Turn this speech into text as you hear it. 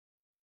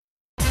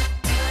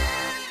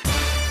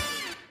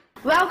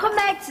Welcome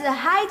back to the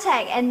High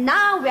Tech, and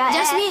now we are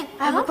Jasmine,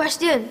 I have a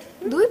question.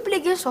 Do we play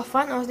games for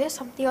fun, or is there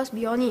something else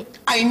beyond it?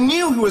 I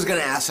knew he was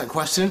going to ask that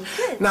question.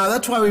 Now,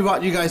 that's why we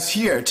brought you guys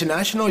here to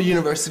National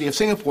University of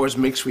Singapore's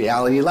Mixed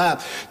Reality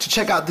Lab to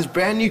check out this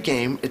brand new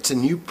game. It's a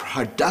new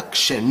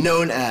production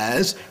known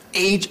as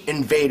Age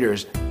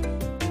Invaders.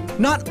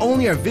 Not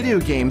only are video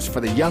games for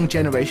the young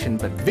generation,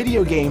 but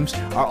video games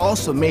are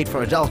also made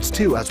for adults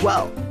too as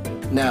well.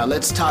 Now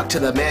let's talk to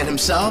the man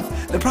himself,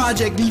 the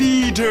project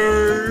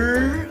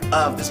leader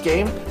of this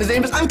game. His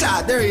name is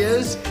Angtat. There he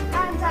is.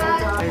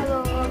 Angtat.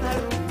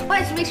 Hello.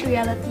 What is mixed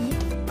reality?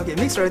 Okay,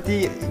 mixed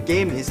reality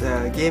game is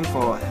a game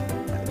for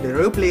the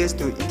real players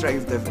to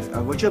interact with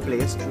the virtual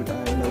players in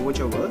the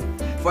virtual world.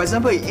 For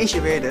example, in Age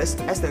Invaders,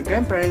 as the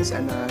grandparents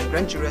and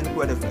grandchildren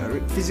who are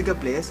the physical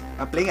players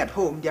are playing at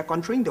home, they are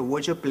controlling the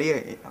virtual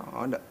player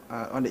on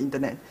the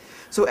internet.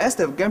 So as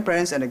the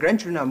grandparents and the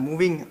grandchildren are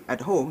moving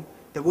at home,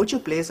 the virtual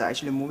players are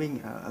actually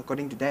moving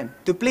according to them.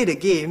 To play the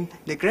game,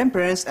 the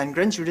grandparents and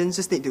grandchildren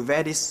just need to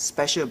wear this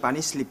special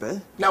bunny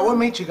slipper. Now, what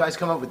made you guys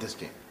come up with this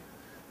game?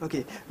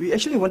 Okay, we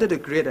actually wanted to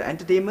create an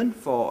entertainment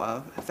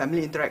for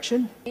family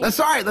interaction. Let's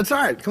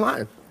start, come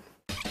on.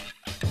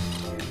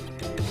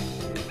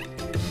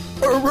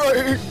 All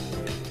right,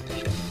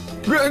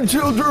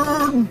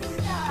 grandchildren,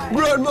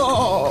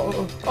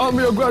 grandma, I'm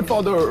your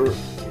grandfather.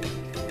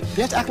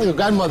 You have to act like your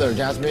grandmother,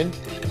 Jasmine.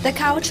 The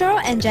cultural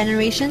and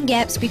generation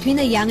gaps between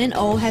the young and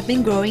old have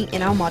been growing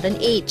in our modern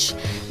age.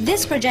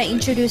 This project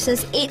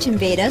introduces Age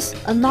Invaders,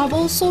 a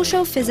novel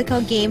social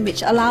physical game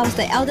which allows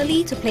the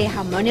elderly to play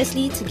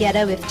harmoniously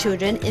together with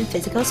children in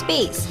physical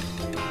space.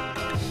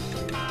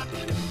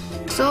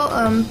 So,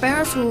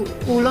 parents who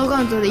log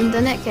on to the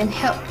internet can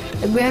help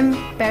the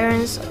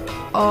grandparents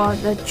or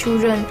the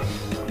children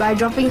by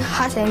dropping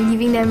hearts and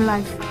giving them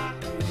life.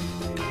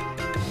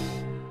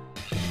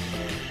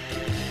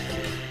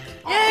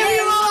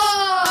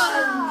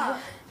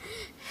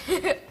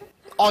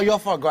 All your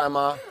fault,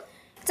 Grandma.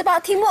 It's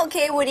about teamwork,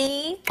 okay,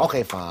 Woody?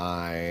 Okay,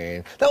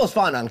 fine. That was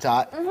fun,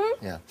 Angtat.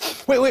 Yeah.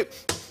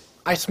 Wait.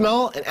 I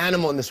smell an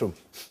animal in this room.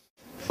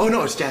 Oh,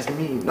 no, it's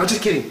Jasmine. No,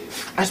 just kidding.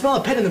 I smell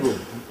a pet in the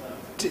room.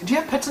 Do you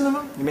have pets in the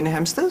room? You mean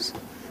hamsters?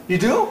 You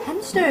do?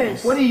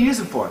 Hamsters. What do you use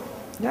it for?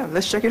 Yeah,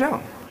 let's check it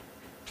out.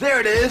 There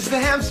it is, the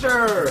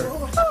hamster.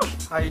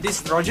 Hi, this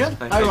is Roger.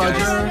 Hi,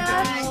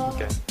 Roger.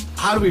 Okay.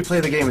 How do we play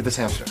the game with this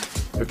hamster?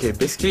 Okay,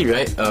 basically,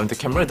 right, the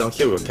camera down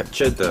here will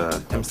capture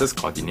the hamster's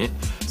coordinate.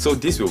 So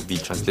this will be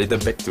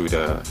translated back to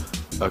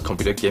the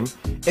computer game.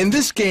 In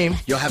this game,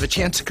 you'll have a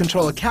chance to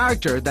control a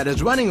character that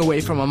is running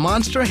away from a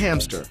monster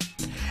hamster.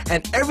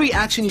 And every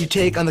action you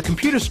take on the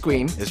computer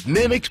screen is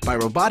mimicked by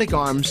robotic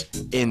arms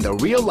in the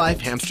real-life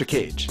hamster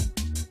cage.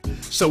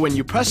 So when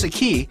you press a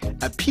key,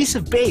 a piece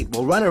of bait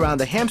will run around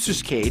the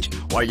hamster's cage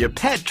while your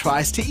pet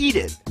tries to eat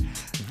it.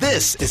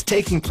 This is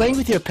taking playing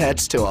with your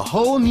pets to a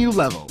whole new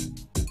level.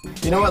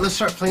 You know what? Let's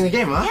start playing the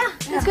game, huh?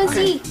 Yeah, let's go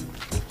see.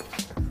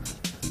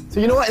 So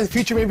you know what? In the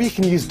future, maybe you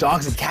can use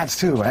dogs and cats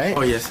too, right?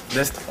 Oh yes,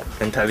 that's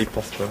entirely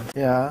possible.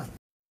 Yeah.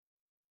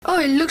 Oh,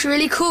 it looks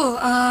really cool.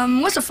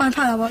 What's the fun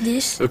part about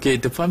this? Okay,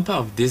 the fun part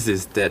of this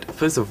is that,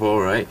 first of all,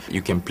 right,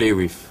 you can play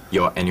with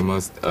your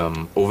animals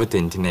over the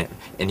internet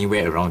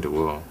anywhere around the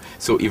world.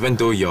 So even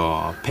though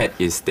your pet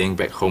is staying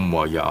back home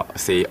while you're,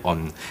 say,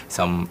 on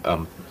some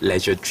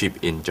leisure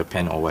trip in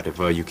Japan or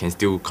whatever, you can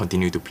still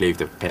continue to play with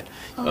the pet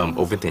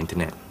over the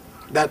internet.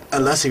 That,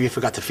 unless if you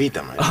forgot to feed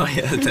them, right? Oh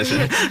yeah, that's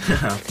right.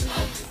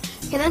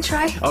 Can I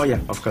try? Oh yeah,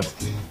 of course.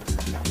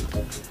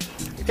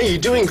 Hey, you're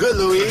doing good,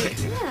 Louis.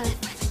 Yeah.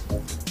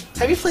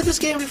 Have you played this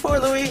game before,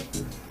 Louis?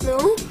 No.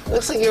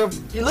 Looks like you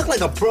look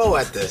like a pro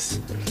at this.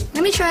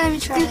 Let me try.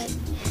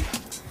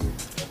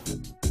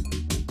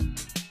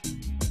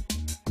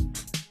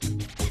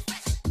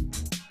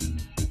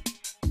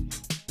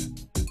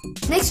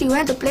 Next, we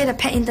want to play the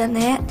pet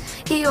internet.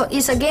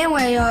 It's a game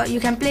where you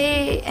can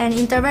play and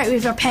interact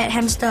with your pet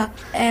hamster.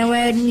 And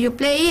when you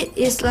play it,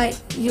 it's like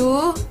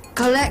you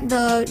collect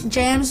the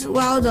gems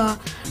while the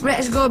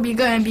rats go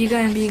bigger and bigger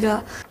and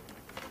bigger.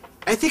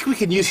 I think we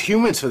can use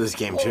humans for this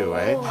game too,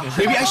 right?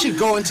 Maybe I should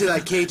go into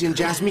that cage and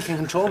Jasmine can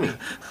control me.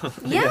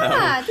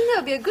 Yeah, I think that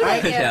would be a good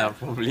idea. Yeah,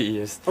 probably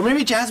yes. Or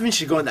maybe Jasmine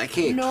should go in that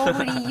cage. No,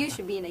 Woody, you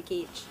should be in a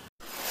cage.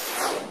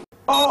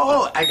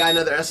 Oh, I got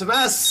another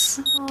SMS.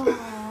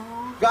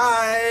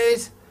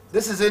 Guys,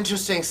 this is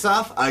interesting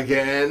stuff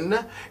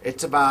again.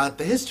 It's about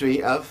the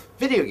history of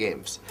video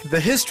games. The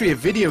history of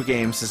video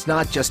games is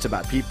not just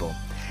about people.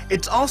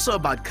 It's also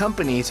about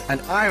companies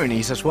and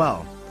ironies as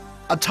well.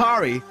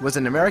 Atari was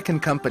an American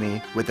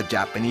company with a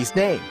Japanese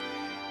name.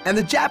 And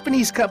the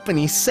Japanese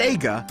company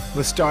Sega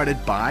was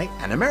started by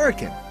an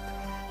American.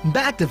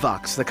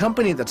 Magnavox, the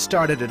company that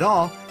started it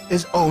all,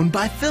 is owned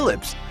by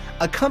Philips,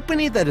 a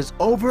company that is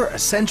over a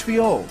century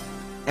old.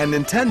 And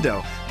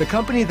Nintendo, the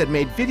company that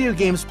made video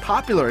games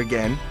popular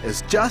again,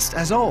 is just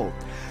as old.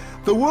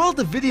 The world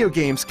of video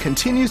games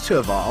continues to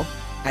evolve,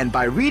 and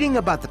by reading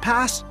about the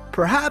past,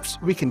 perhaps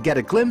we can get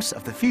a glimpse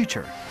of the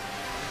future.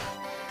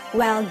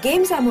 Well,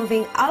 games are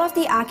moving out of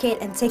the arcade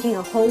and taking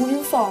a whole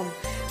new form.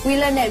 We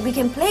learned that we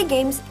can play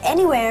games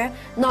anywhere,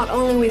 not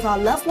only with our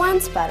loved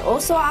ones, but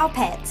also our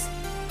pets.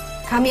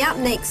 Coming up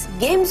next,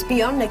 games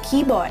beyond the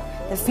keyboard,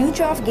 the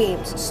future of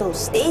games, so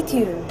stay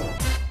tuned.